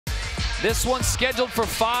This one's scheduled for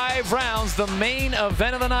 5 rounds, the main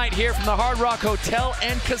event of the night here from the Hard Rock Hotel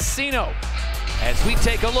and Casino. As we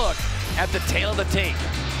take a look at the tail of the tape.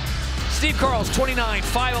 Steve Carl's 29,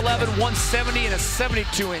 5'11", 170 and a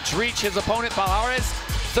 72-inch reach. His opponent, Palhares,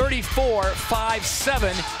 34,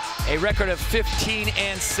 5'7", a record of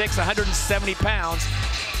 15-6, 170 pounds.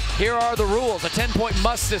 Here are the rules, a 10-point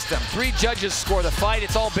must system. 3 judges score the fight.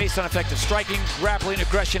 It's all based on effective striking, grappling,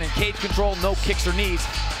 aggression, and cage control. No kicks or knees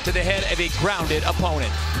to the head of a grounded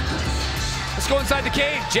opponent. Let's go inside the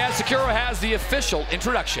cage. Jazz Sakura has the official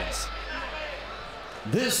introductions.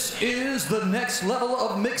 This is the next level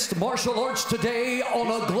of mixed martial arts today on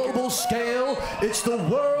a global scale. It's the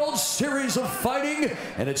World Series of Fighting,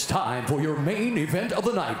 and it's time for your main event of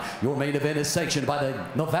the night. Your main event is sanctioned by the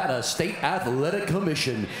Nevada State Athletic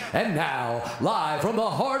Commission. And now, live from the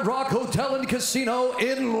Hard Rock Hotel and Casino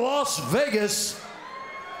in Las Vegas,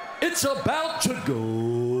 it's about to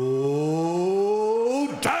go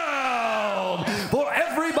down for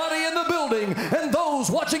everybody in the building and those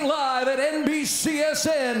watching live at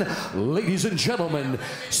NBCSN. Ladies and gentlemen,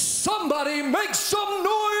 somebody make some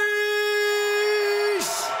noise!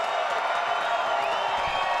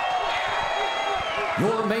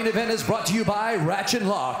 Your main event is brought to you by Ratchet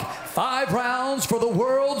Lock. 5 rounds for the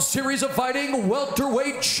World Series of Fighting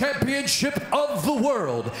Welterweight Championship of the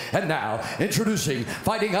World. And now, introducing,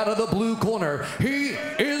 fighting out of the blue corner, he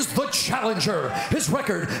is the challenger. His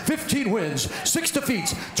record, 15 wins, 6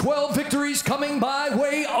 defeats, 12 victories coming by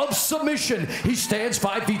way of submission. He stands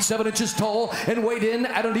 5 feet 7 inches tall and weighed in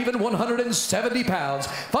at an even 170 pounds.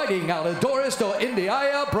 Fighting out of Doris do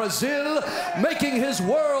Indiaia, Brazil, making his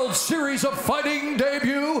World Series of Fighting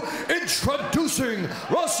debut, introducing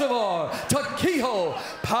Rousimar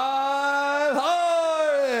Palhares.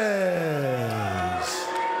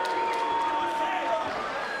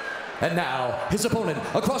 And now, his opponent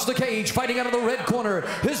across the cage, fighting out of the red corner.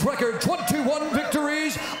 His record, 21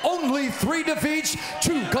 victories, only 3 defeats,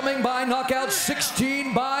 2 coming by knockout,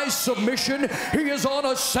 16 by submission. He is on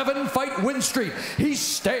a 7-fight win streak. He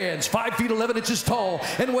stands 5 feet 11 inches tall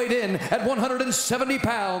and weighed in at 170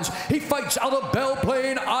 pounds. He fights out of Belle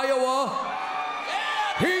Plaine, Iowa.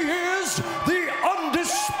 He is the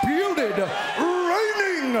undisputed,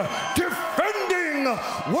 reigning, defending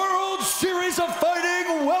World Series of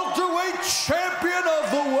Fighting Welterweight Champion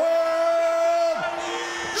of the World,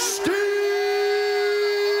 Steve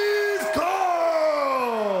Carl.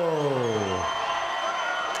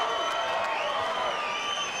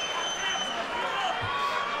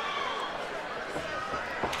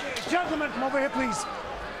 Gentlemen, come over here, please.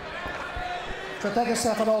 Protect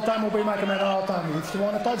yourself at all time, obey my command at all time. If you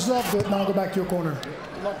want to touch left, do it now, go back to your corner.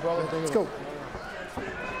 Let's go.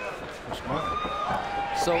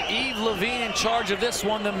 So Yves Levine in charge of this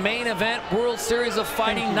one, the main event, World Series of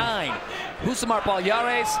Fighting 9. Rousimar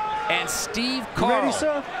Palhares and Steve Carl. Ready,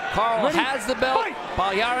 sir? Carl Ready? has the belt. Fight!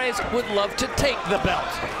 Palhares would love to take the belt.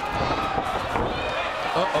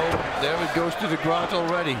 Uh-oh, there it goes to the ground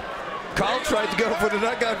already. Carl tried to go for the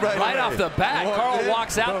knockout right off the bat. Carl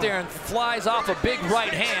walks out there and flies off a big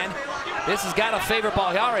right hand. This has got to favor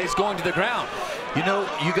Palhares going to the ground. You know,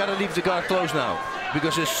 you got to leave the guard closed now,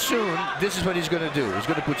 because as soon, this is what he's going to do. He's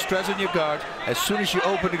going to put stress on your guard. As soon as you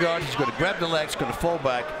open the guard, he's going to grab the legs, going to fall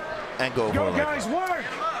back and go for it. Guys, work!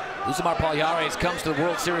 Rousimar Palhares comes to the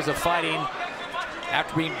World Series of Fighting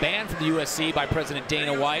after being banned from the UFC by President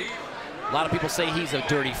Dana White. A lot of people say he's a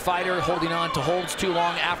dirty fighter, holding on to holds too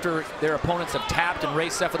long after their opponents have tapped. And Ray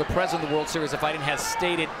Seffa, the president of the World Series of Fighting, has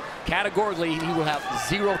stated categorically he will have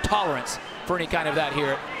 0 tolerance for any kind of that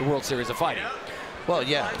here at the World Series of Fighting. Well,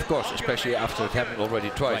 yeah, of course, especially after it happened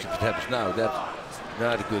already twice. Right. If it happens now, that's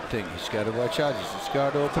not a good thing. He's got to watch out. He's his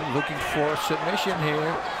guard open, looking for submission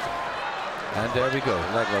here. And there we go,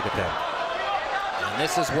 leg lock attempt. And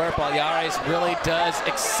this is where Palhares really does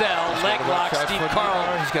excel. Leg lock, Steve Carl.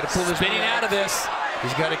 He's got to pull his spinning out of this.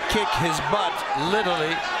 He's got to kick his butt,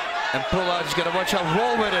 literally, and pull out. He's got to watch out,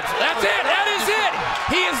 roll with it. That's it, that is it.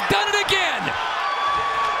 He has done it again.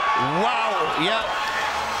 Wow, yeah.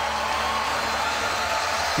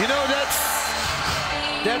 You know,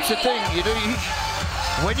 that's the thing. You know,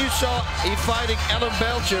 when you saw him fighting Alan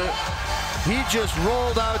Belcher, he just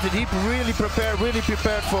rolled out and he really prepared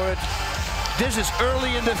for it. This is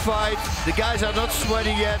early in the fight. The guys are not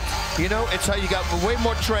sweaty yet. You know, it's how you got way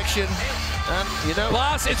more traction. And, you know,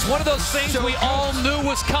 Boss, it's one of those things we all knew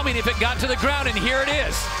was coming if it got to the ground, and here it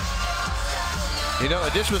is. You know,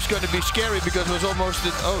 this was going to be scary because it was almost,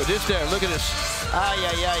 oh, it is there, look at this.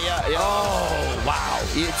 Yeah. Oh, wow.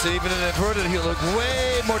 It's even an inverted heel hook,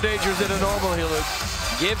 way more dangerous than a normal heel hook.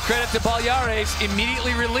 Give credit to Palhares,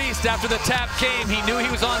 immediately released after the tap came. He knew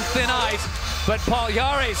he was on thin ice. Palhares. But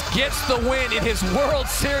Palhares gets the win in his World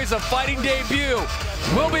Series of Fighting debut.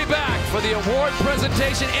 We'll be back for the award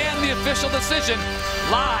presentation and the official decision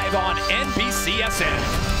live on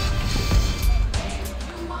NBCSN.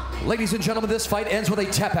 Ladies and gentlemen, this fight ends with a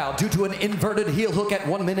tap out due to an inverted heel hook at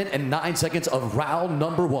 1 minute and 9 seconds of round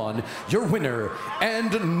number 1. Your winner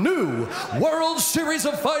and new World Series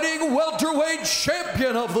of Fighting Welterweight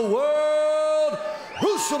Champion of the World,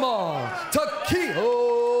 Rousimar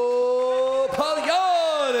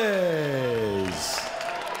Palhares.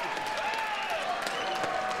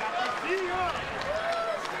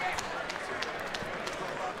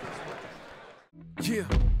 Yeah.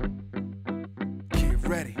 Get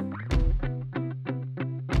ready.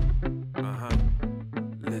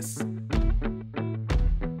 Listen.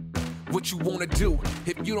 What you wanna do?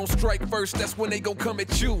 If you don't strike first, that's when they gon' come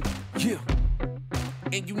at you. Yeah.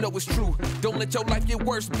 And you know it's true. Don't let your life get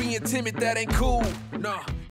worse. Being timid, that ain't cool. Nah.